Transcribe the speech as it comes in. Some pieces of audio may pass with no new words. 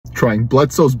trying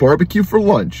Bludsos barbecue for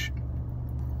lunch.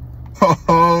 Ho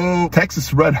ho!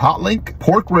 Texas Red Hot Link,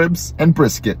 pork ribs, and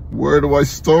brisket. Where do I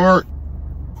start?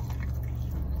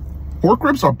 Pork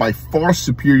ribs are by far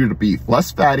superior to beef.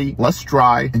 Less fatty, less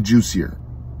dry, and juicier.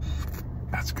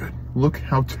 That's good. Look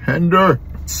how tender.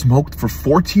 Smoked for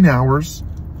 14 hours.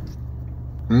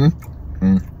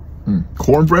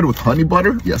 Cornbread with honey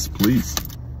butter? Yes, please.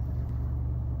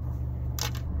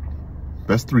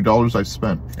 Best $3 I've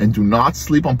spent. And do not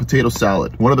sleep on potato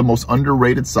salad. One of the most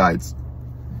underrated sides.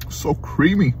 So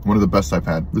creamy. One of the best I've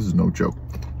had. This is no joke.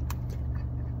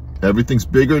 Everything's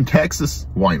bigger in Texas.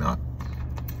 Why not?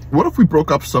 What if we broke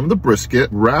up some of the brisket,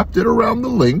 wrapped it around the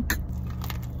link?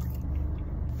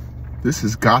 This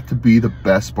has got to be the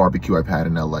best barbecue I've had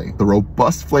in LA. The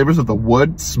robust flavors of the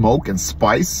wood, smoke, and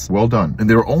spice. Well done. And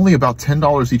they were only about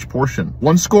 $10 each portion.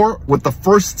 One score with the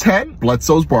first 10,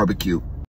 Bludsos Barbecue.